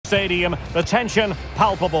stadium, the tension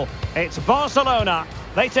palpable. It's Barcelona.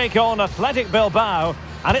 They take on Athletic Bilbao,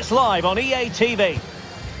 and it's live on EA TV.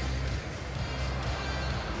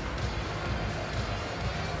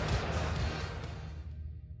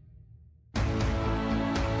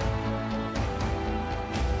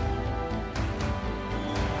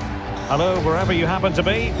 Hello, wherever you happen to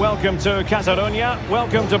be. Welcome to Catalonia.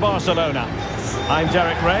 Welcome to Barcelona. I'm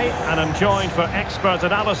Derek Ray, and I'm joined for expert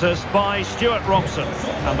analysis by Stuart Robson.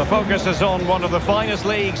 And the focus is on one of the finest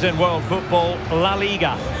leagues in world football, La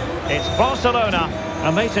Liga. It's Barcelona,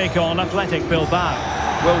 and they take on Athletic Bilbao.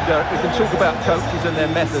 Well, Derek, we can talk about coaches and their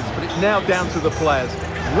methods, but it's now down to the players.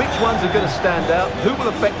 Which ones are going to stand out, who will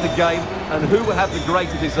affect the game, and who will have the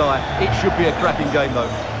greater desire? It should be a cracking game,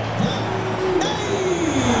 though.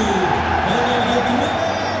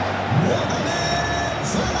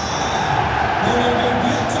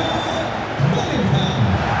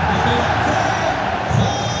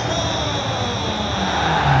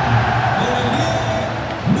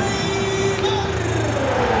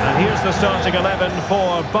 The starting 11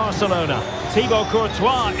 for Barcelona. Thibaut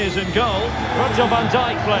Courtois is in goal. Virgil van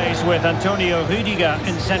Dijk plays with Antonio Rudiger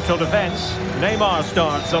in central defence. Neymar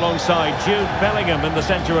starts alongside Jude Bellingham in the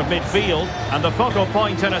centre of midfield. And the focal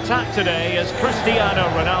point in attack today is Cristiano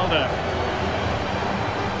Ronaldo.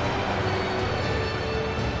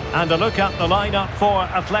 And a look at the lineup for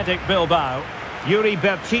Athletic Bilbao. Yuri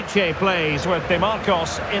Berchiche plays with De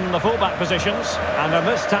Marcos in the fullback positions, and in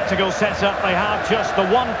this tactical setup they have just the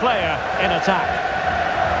one player in attack.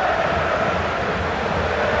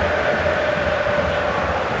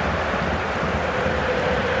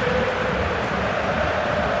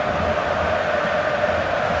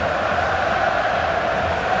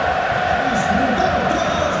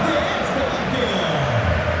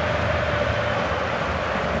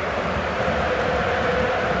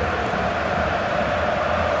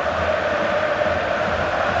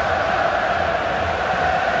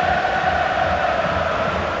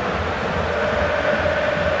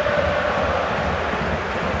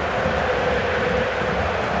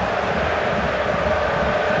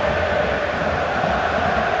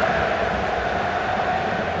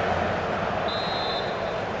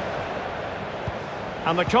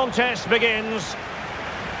 And the contest begins.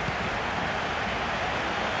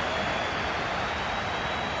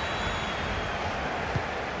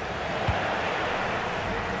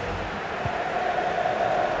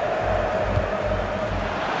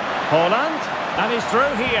 Holland, and he's through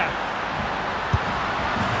here.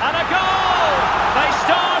 And a goal! They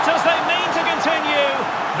start as they mean to continue.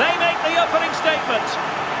 They make the opening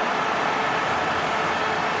statement.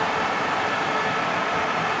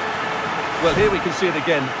 Well, here we can see it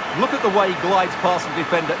again. Look at the way he glides past the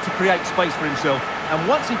defender to create space for himself. And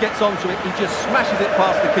once he gets onto it, he just smashes it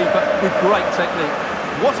past the keeper with great technique.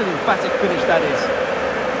 What an emphatic finish that is.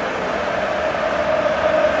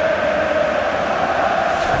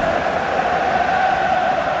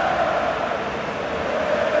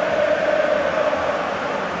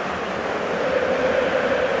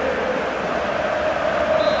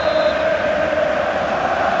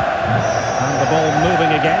 And the ball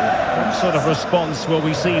moving again. What sort of response will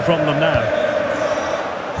we see from them now?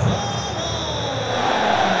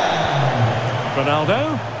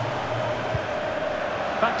 Ronaldo.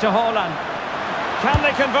 Back to Holland. Can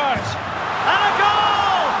they convert? And a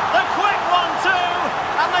goal! The quick one too!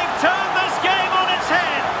 And they've turned this game on its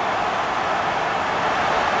head!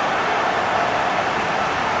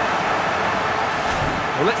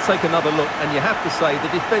 Well, let's take another look, and you have to say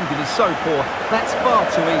the defending is so poor. That's far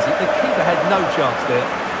too easy. The keeper had no chance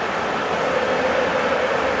there.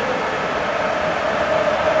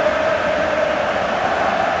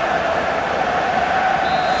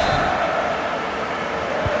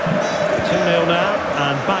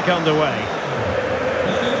 Back underway.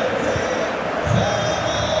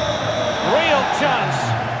 Real chance.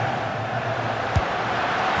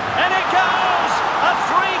 And it goes! A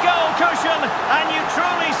 3-goal cushion, and you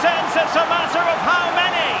truly sense it's a matter of how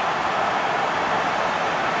many.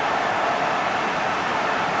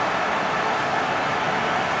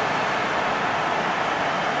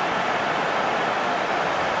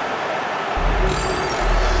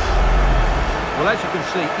 Well, as you can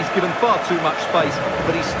see, he's given far too much space,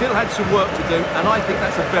 but he still had some work to do, and I think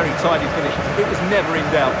that's a very tidy finish. It was never in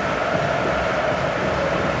doubt.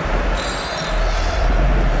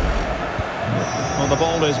 Well, the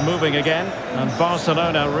ball is moving again, and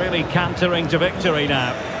Barcelona really cantering to victory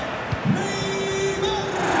now.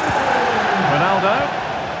 Ronaldo.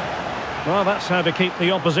 Well, that's how to keep the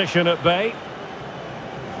opposition at bay.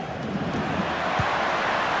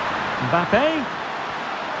 Mbappe.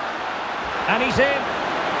 And he's in.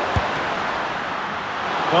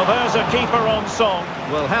 Well, there's a keeper on song.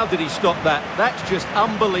 Well, how did he stop that? That's just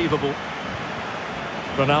unbelievable.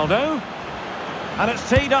 Ronaldo. And it's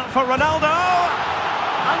teed up for Ronaldo.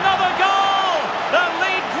 Another goal! The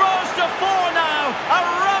lead grows to 4 now. A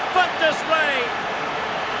rampant display.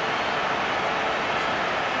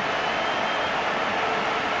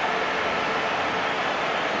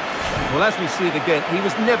 Well, as we see it again, he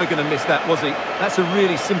was never going to miss that, was he? That's a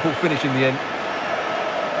really simple finish in the end.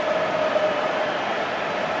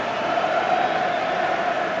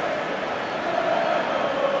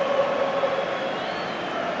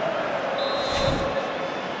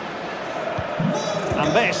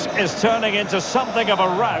 And this is turning into something of a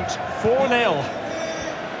rout. 4-0.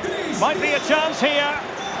 Might be a chance here.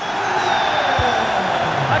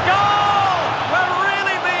 A goal! We're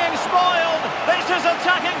really being spoiled. This is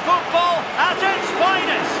attacking football at its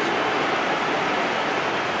finest.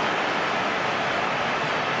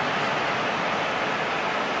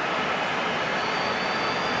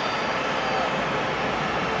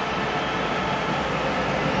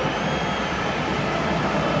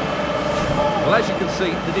 Well, as you can see,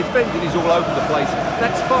 the defending is all over the place.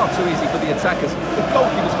 That's far too easy for the attackers. The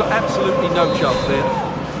goalkeeper's got absolutely no chance there.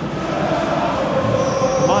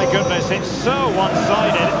 My goodness, it's so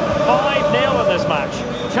one-sided. 5-0 in this match.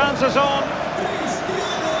 Chances on.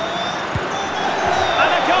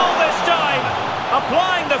 And a goal this time.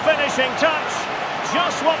 Applying the finishing touch.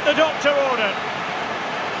 Just what the doctor ordered.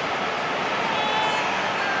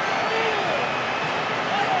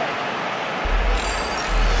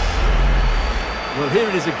 Well, here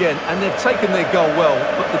it is again, and they've taken their goal well,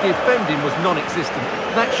 but the defending was non-existent.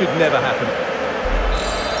 That should never happen.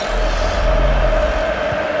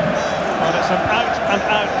 Well, it's an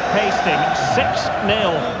out-and-out pasting.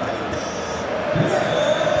 6-0.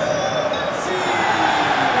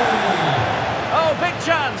 Oh, big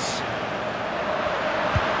chance.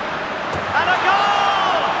 And a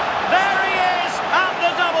goal! There he is, at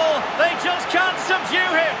the double. They just can't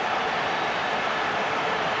subdue him.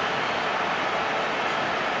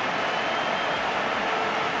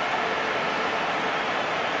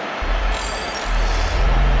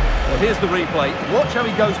 Well, here's the replay. Watch how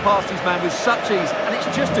he goes past his man with such ease, and it's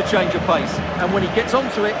just a change of pace. And when he gets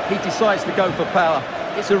onto it, he decides to go for power.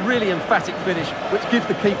 It's a really emphatic finish, which gives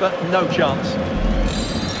the keeper no chance.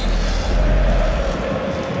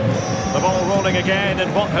 The ball rolling again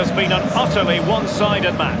in what has been an utterly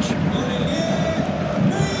one-sided match.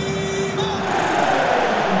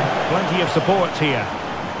 Plenty of support here.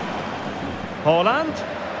 Haaland.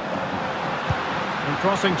 And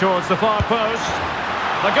crossing towards the far post.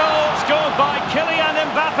 The goal scored by Kylian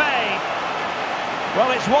Mbappe.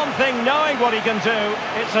 Well, it's one thing knowing what he can do.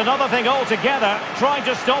 It's another thing altogether trying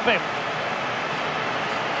to stop him.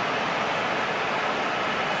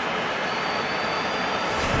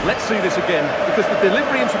 Let's see this again, because the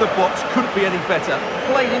delivery into the box couldn't be any better.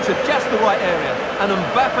 Played into just the right area, and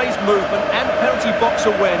Mbappe's movement and penalty box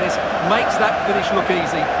awareness makes that finish look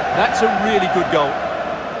easy. That's a really good goal.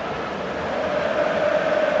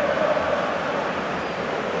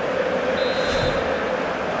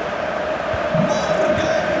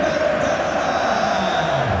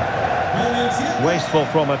 Wasteful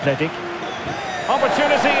from Athletic.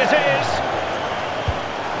 Opportunity it is.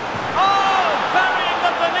 Oh, burying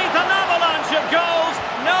them beneath an avalanche of goals.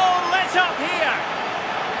 No let up here.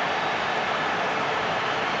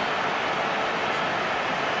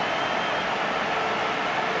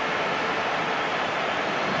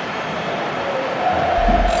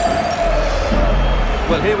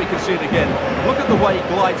 Well, here we can see it again. Look at the way he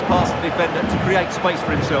glides past the defender to create space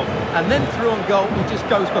for himself. And then through on goal, he just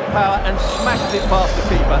goes for power and smashes it past the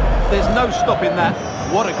keeper. There's no stopping that.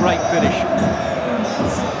 What a great finish.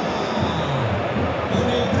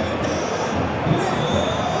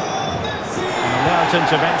 Alert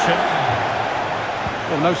intervention.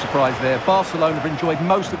 Well, no surprise there. Barcelona have enjoyed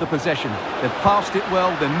most of the possession. They've passed it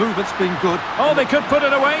well, their movement's been good. Oh, they could put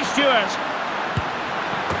it away, Stuart.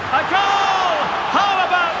 A goal! How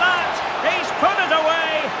about that? He's put it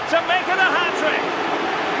away to make it a hat-trick.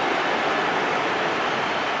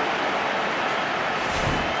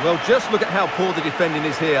 Well, just look at how poor the defending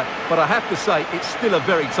is here. But I have to say, it's still a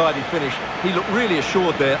very tidy finish. He looked really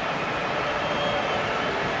assured there.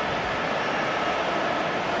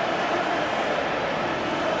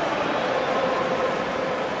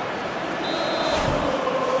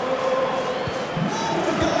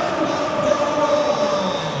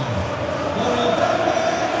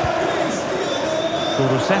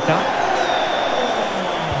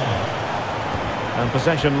 And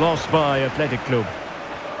possession lost by Athletic Club.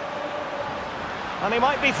 And he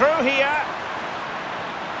might be through here.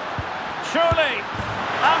 Surely.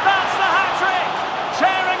 And that's the hat-trick!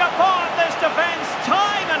 Tearing apart this defence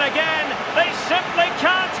time and again. They simply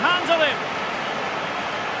can't handle him.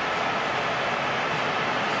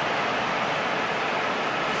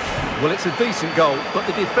 Well, it's a decent goal, but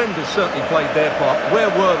the defenders certainly played their part. Where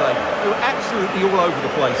were they? They were absolutely all over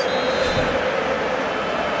the place.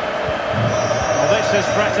 Well, this is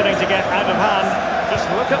threatening to get out of hand. Just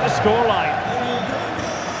look at the scoreline.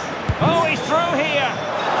 Oh, he's through here.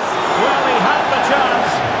 Well, he had the chance.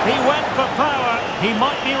 He went for power. He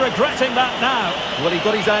might be regretting that now. Well, he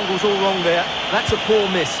got his angles all wrong there. That's a poor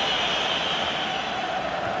miss.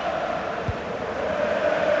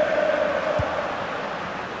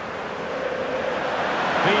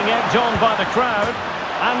 Being egged on by the crowd.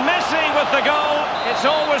 And Messi with the goal. It's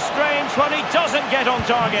always strange when he doesn't get on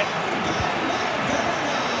target.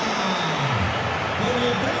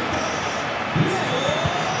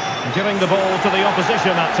 Giving the ball to the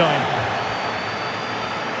opposition that time.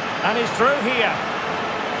 And he's through here.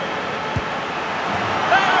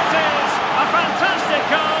 There it is! A fantastic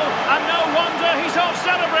goal, and no wonder he's off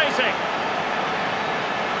celebrating.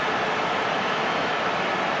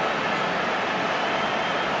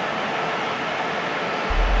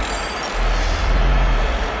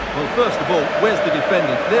 Well, first of all, where's the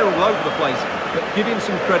defending? They're all over the place. But give him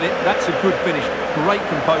some credit, that's a good finish. Great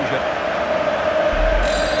composure.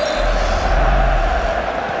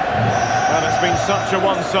 Well, it's been such a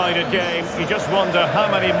one-sided game. You just wonder how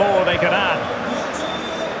many more they could add.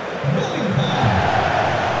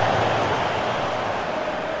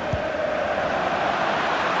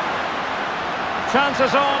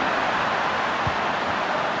 Chances on.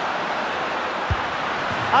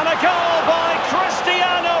 And a goal by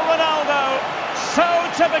Cristiano Ronaldo. So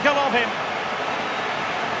typical of him.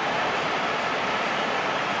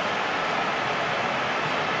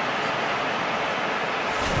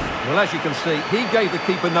 Well, as you can see, he gave the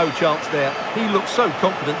keeper no chance there. He looked so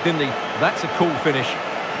confident, didn't he? That's a cool finish.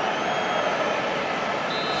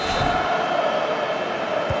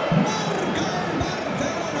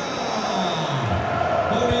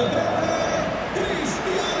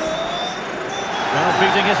 Well,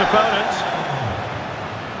 beating his opponent.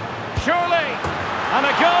 Surely. And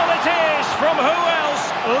a goal it is from who else?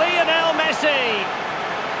 Lionel Messi.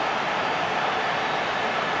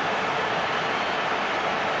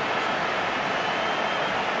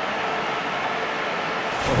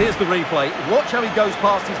 Well, here's the replay. Watch how he goes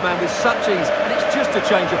past his man with such ease, and it's just a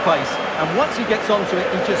change of pace. And once he gets onto it,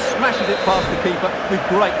 he just smashes it past the keeper with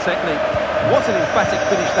great technique. What an emphatic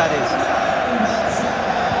finish that is.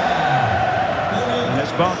 And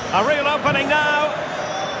it's a real opening now.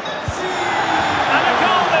 And a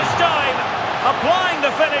goal this time. Applying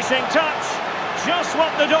the finishing touch. Just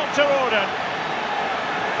what the doctor ordered.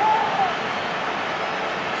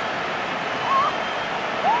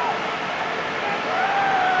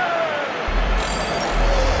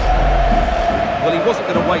 Well, he wasn't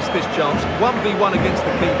going to waste this chance. 1v1 against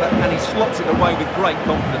the keeper, and he slots it away with great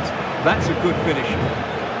confidence. That's a good finish.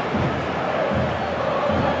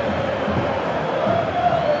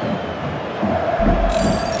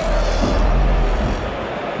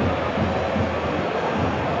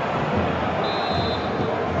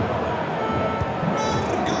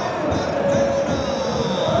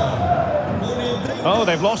 Oh,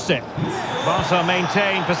 they've lost it. Barca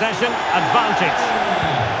maintain possession, advantage.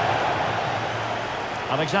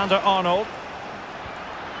 Alexander-Arnold.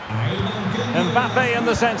 Mbappe in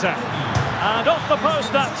the centre. And off the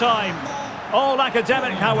post that time. All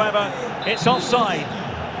academic, however. It's offside.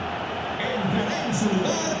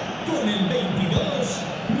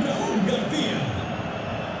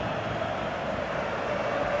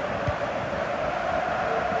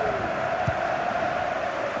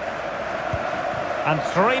 And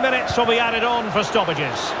 3 minutes will be added on for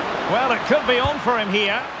stoppages. Well, it could be on for him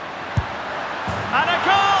here. And a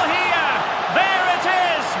goal here! There it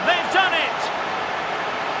is! They've done it!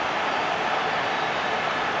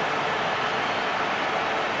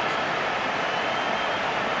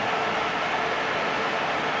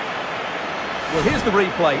 Well, here's the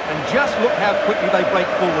replay, and just look how quickly they break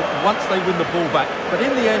forward once they win the ball back. But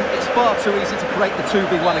in the end, it's far too easy to create the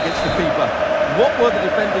 2v1 against the keeper. What were the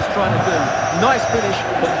defenders trying to do? Nice finish,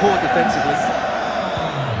 but poor defensively.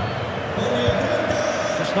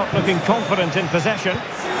 Just not looking confident in possession.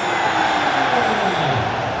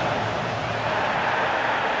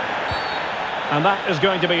 And that is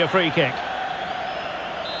going to be a free kick.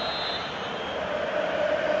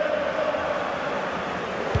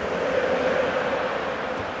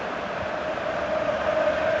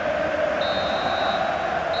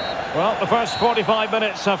 Well, the first 45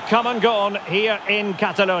 minutes have come and gone here in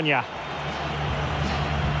Catalonia.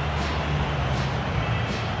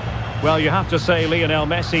 Well, you have to say Lionel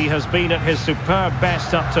Messi has been at his superb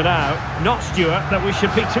best up to now. Not, Stuart, that we should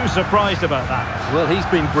be too surprised about that. Well, he's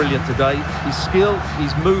been brilliant today. His skill,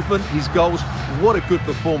 his movement, his goals, what a good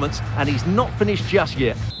performance, and he's not finished just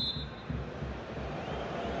yet.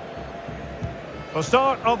 The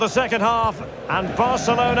start of the second half, and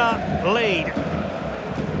Barcelona lead.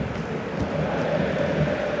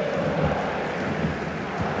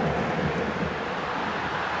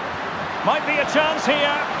 Might be a chance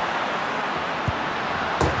here.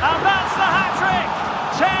 And that's the hat-trick!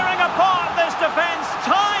 Tearing apart this defence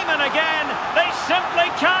time and again. They simply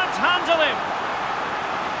can't handle him.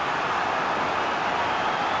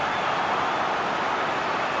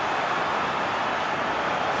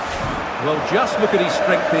 Well, just look at his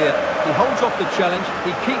strength here. He holds off the challenge,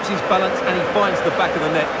 he keeps his balance, and he finds the back of the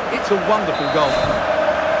net. It's a wonderful goal.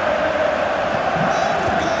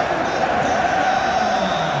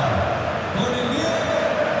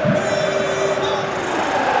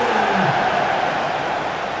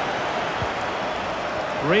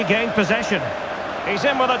 Regained possession. He's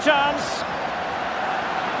in with a chance.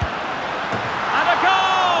 And a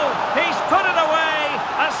goal! He's put it away!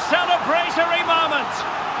 A celebratory moment!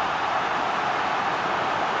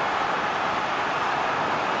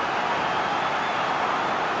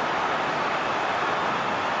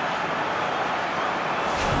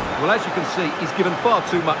 Well, as you can see, he's given far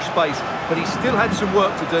too much space, but he still had some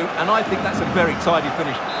work to do, and I think that's a very tidy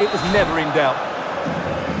finish. It was never in doubt.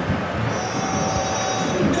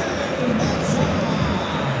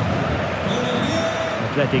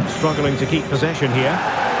 Athletic struggling to keep possession here.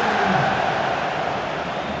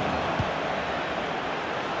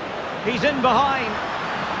 He's in behind.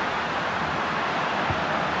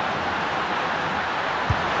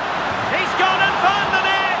 He's gone and found the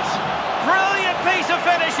net! Brilliant piece of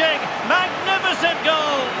finishing! Magnificent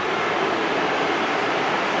goal!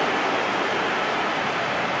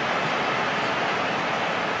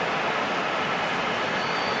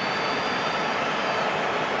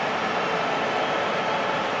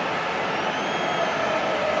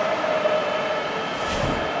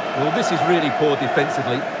 Well, this is really poor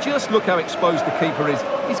defensively. Just look how exposed the keeper is.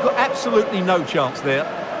 He's got absolutely no chance there.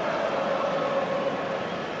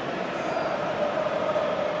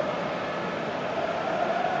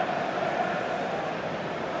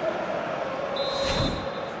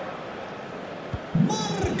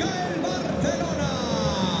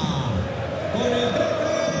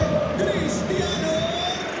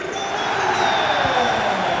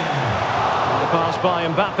 The pass by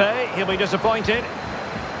Mbappe, he'll be disappointed.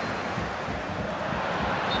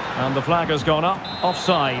 And the flag has gone up,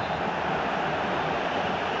 offside.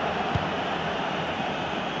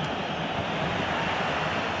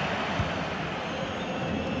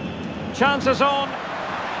 Chances on.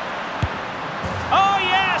 Oh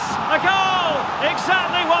yes, a goal!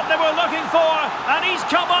 Exactly what they were looking for, and he's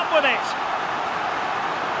come up with it.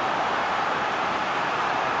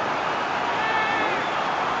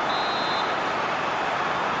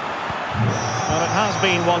 Well, it has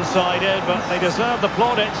been one-sided, but they deserve the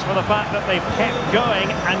plaudits for the fact that they've kept going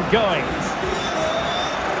and going.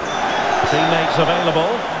 Teammates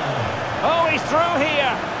available. Oh, he's through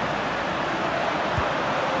here.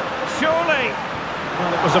 Surely.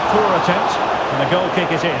 Well, it was a poor attempt, and the goal kick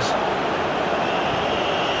it is.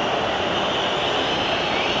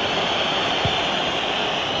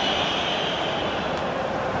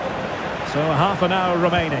 So half an hour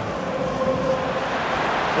remaining.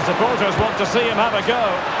 The supporters want to see him have a go.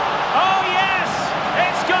 Oh, yes!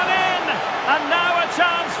 It's gone in! And now a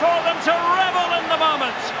chance for them to revel in the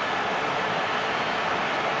moment.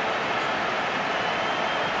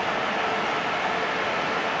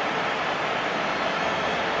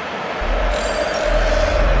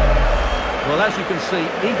 Well, as you can see,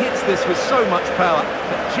 he hits this with so much power,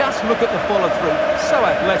 but just look at the follow-through. So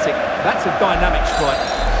athletic. That's a dynamic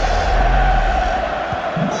strike.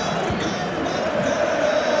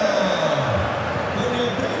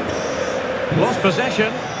 Lost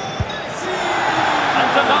possession. And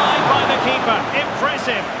denied by the keeper.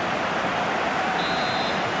 Impressive.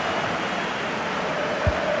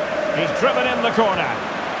 He's driven in the corner.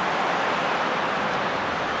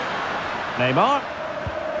 Neymar.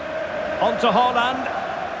 On to Haaland.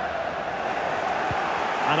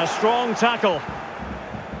 And a strong tackle.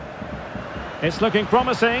 It's looking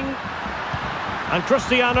promising. And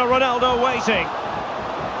Cristiano Ronaldo waiting.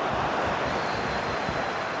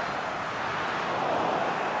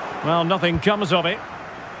 Well, nothing comes of it.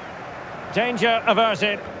 Danger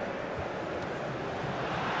averted.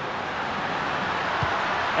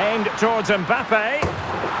 Aimed towards Mbappe.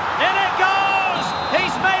 In it goes!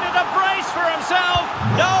 He's made it a brace for himself.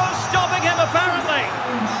 No stop.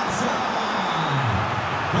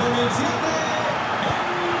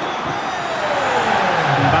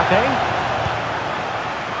 Mbappe.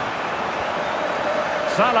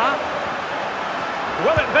 Salah.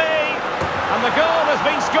 Will it be? And the goal has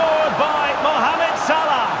been scored by Mohamed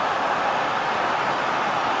Salah.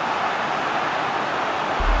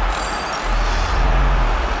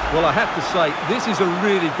 Well, I have to say, this is a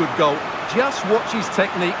really good goal. Just watch his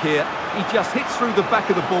technique here. He just hits through the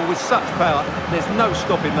back of the ball with such power. There's no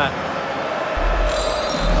stopping that.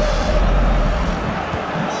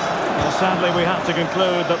 Well, sadly, we have to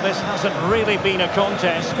conclude that this hasn't really been a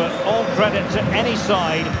contest, but all credit to any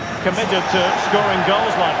side committed to scoring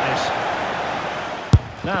goals like this.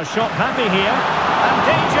 Now, shot happy here, and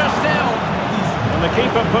danger still. And the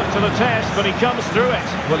keeper put to the test, but he comes through it.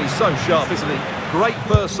 Well, he's so sharp, isn't he? Great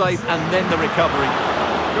first save, and then the recovery.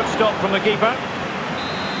 Good stop from the keeper.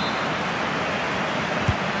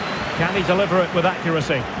 Can he deliver it with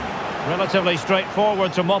accuracy? Relatively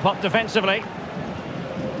straightforward to mop up defensively.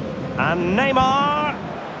 And Neymar.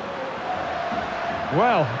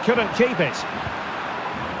 Well, couldn't keep it.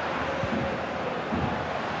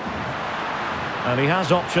 And he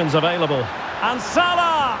has options available. And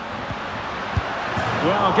Salah!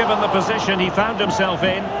 Well, given the position he found himself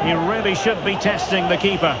in, he really should be testing the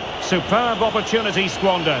keeper. Superb opportunity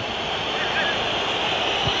squandered.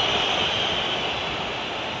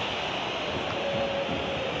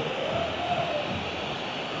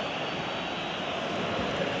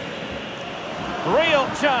 Real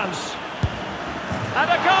chance. And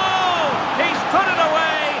a goal! He's put it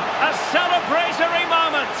away! A celebratory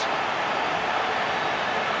moment!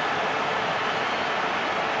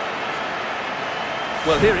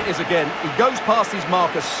 Well, here it is again. He goes past his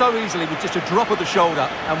marker so easily with just a drop of the shoulder.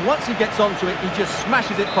 And once he gets onto it, he just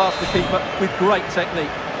smashes it past the keeper with great technique.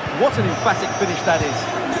 What an emphatic finish that is.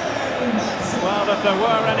 Well, if there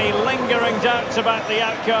were any lingering doubts about the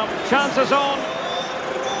outcome, chances on.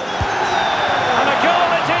 And a goal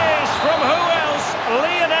it is from who else?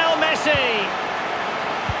 Lionel Messi.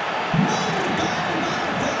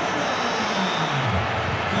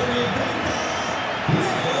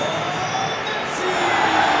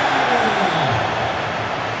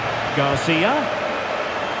 Garcia.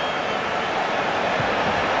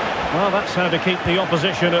 Well, that's how to keep the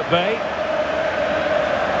opposition at bay.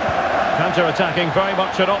 Counter-attacking, very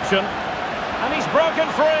much an option. And he's broken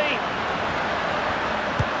free.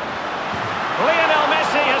 Lionel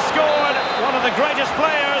Messi has scored. One of the greatest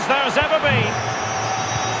players there's ever been.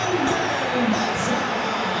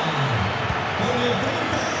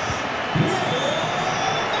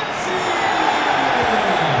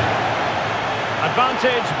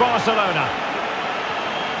 Advantage Barcelona.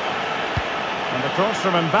 And the cross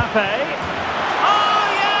from Mbappe. Oh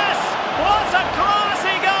yes! What a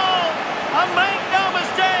classy goal! And make no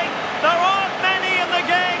mistake, there aren't many in the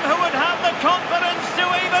game who would have the confidence to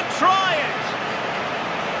even try it.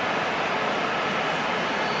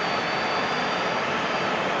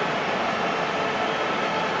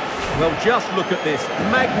 Well, just look at this.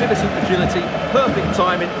 Magnificent agility, perfect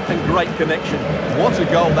timing, and great connection. What a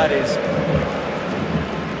goal that is.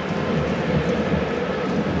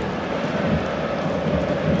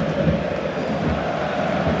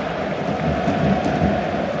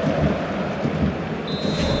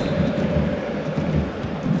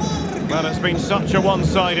 Well, it's been such a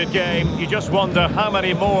one-sided game. You just wonder how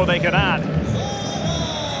many more they can add.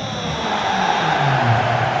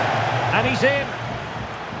 And he's in.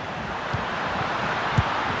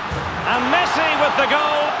 And Messi with the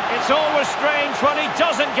goal. It's always strange when he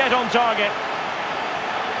doesn't get on target.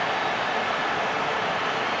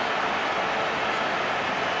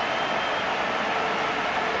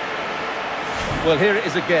 Well, here it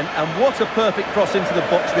is again, and what a perfect cross into the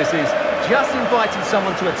box this is. Just inviting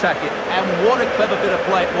someone to attack it, and what a clever bit of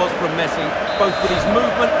play it was from Messi, both with his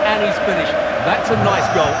movement and his finish. That's a nice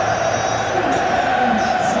goal.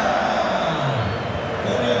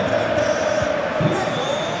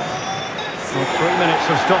 Well, 3 minutes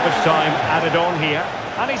of stoppage time added on here,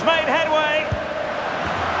 and he's made headway.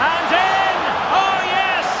 And in! Oh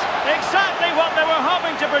yes! Exactly what they were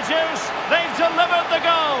hoping to produce. They've delivered the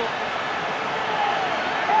goal.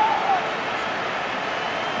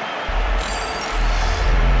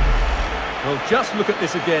 Well, just look at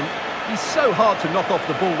this again. He's so hard to knock off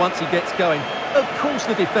the ball once he gets going. Of course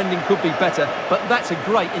the defending could be better, but that's a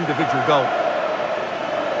great individual goal.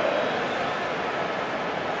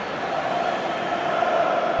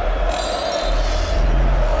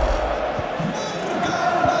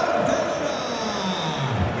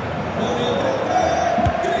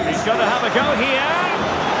 He's got to have a go here.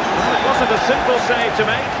 Well, it wasn't a simple save to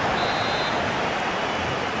make.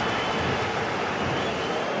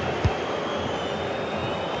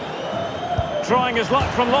 trying his luck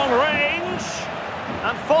from long range.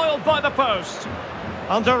 And foiled by the post.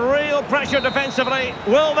 Under real pressure defensively.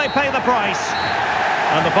 Will they pay the price?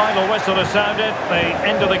 And the final whistle has sounded. The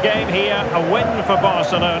end of the game here. A win for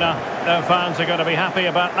Barcelona. Their fans are going to be happy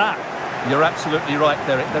about that. You're absolutely right,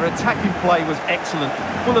 Derek. Their attacking play was excellent,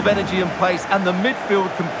 full of energy and pace, and the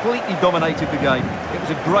midfield completely dominated the game. It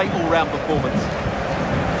was a great all-round performance.